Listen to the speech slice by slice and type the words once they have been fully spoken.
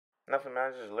Nothing, man.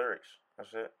 It's just lyrics.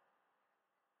 That's it.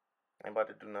 Ain't about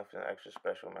to do nothing extra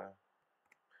special, man.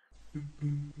 You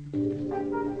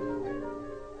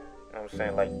know what I'm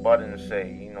saying? Like Button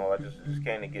say, you know, I just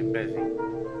came to get busy.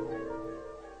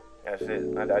 That's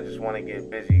it. I just want to get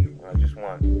busy. I just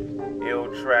want ill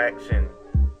tracks and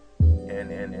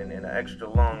an extra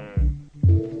lung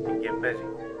and get busy.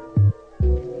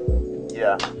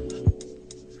 Yeah.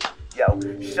 Yo,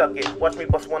 shuck it, watch me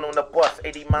bust one on the bus,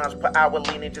 80 miles per hour,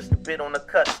 leaning just a bit on the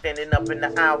cut, standing up in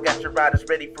the aisle, got your riders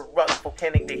ready for ruck,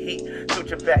 volcanic the heat, suit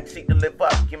your backseat to live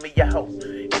up, give me your hope,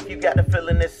 if you got a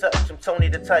feeling as such, I'm Tony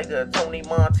the Tiger, Tony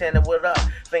Montana, what up,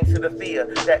 thanks to the Thea,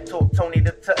 that taught Tony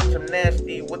the touch, I'm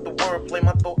nasty with the wordplay,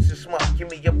 my thoughts are smut, give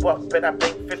me your buck, bet I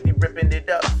bank 50 ripping it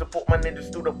up, support my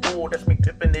ninjas through the board, that's me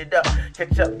pippin it up,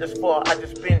 catch up this far, I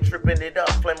just been tripping it up,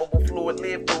 flammable fluid,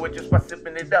 live through it just by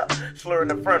sipping it up, slur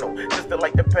in inferno, just to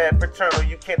like the path fraternal.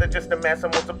 You can't adjust the mass, I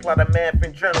multiply the math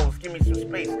in journals. Give me some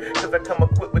space, cause I come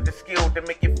equipped with the skill to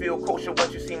make you feel kosher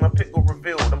once you see my pickle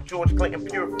revealed. I'm George Clinton,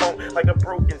 pure phone like a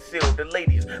broken seal. The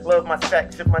ladies love my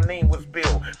sax if my name was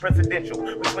Bill. Presidential,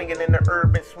 we swinging in the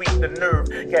urban suite. The nerve,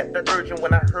 got the urgent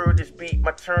when I heard this beat.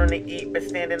 My turn to eat, but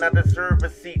standing I deserve a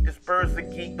seat. This bird's a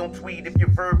geek, don't tweet if your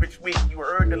verbage weak. You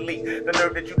heard the leak, the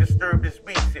nerve that you disturb this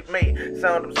beast. It may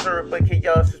sound absurd, but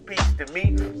chaos is peace to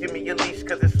me. Give me your leash,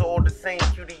 cause it's all the same.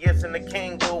 QDS and the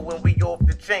kango when we off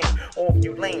the chain. Off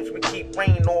you lanes, we keep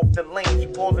rain off the lanes. You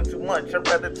pausing too much, I'd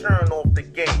rather turn off the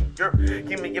game. YERP,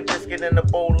 give me your biscuit and a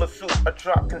bowl of soup. I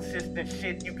drop consistent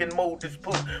shit, you can mold this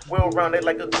poop. Well rounded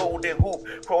like a golden hoop.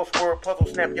 Crossword puzzle,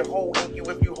 snap your whole ink you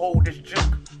if you hold this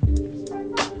juke.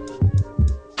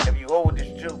 If you hold this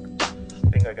juke. I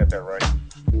think I got that right.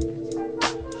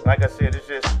 Like I said, it's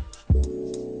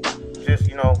just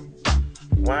you know,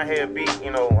 when I hear a beat,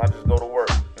 you know, I just go to work.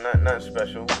 Nothing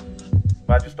special.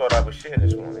 But I just thought I would share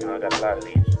this one. You know, I got a lot of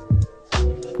these.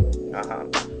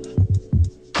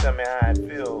 Tell me how I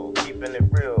feel, keeping it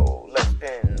real. Less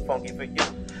than funky for you.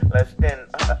 Less than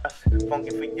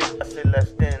funky for you. I said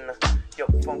less than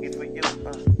funky for you.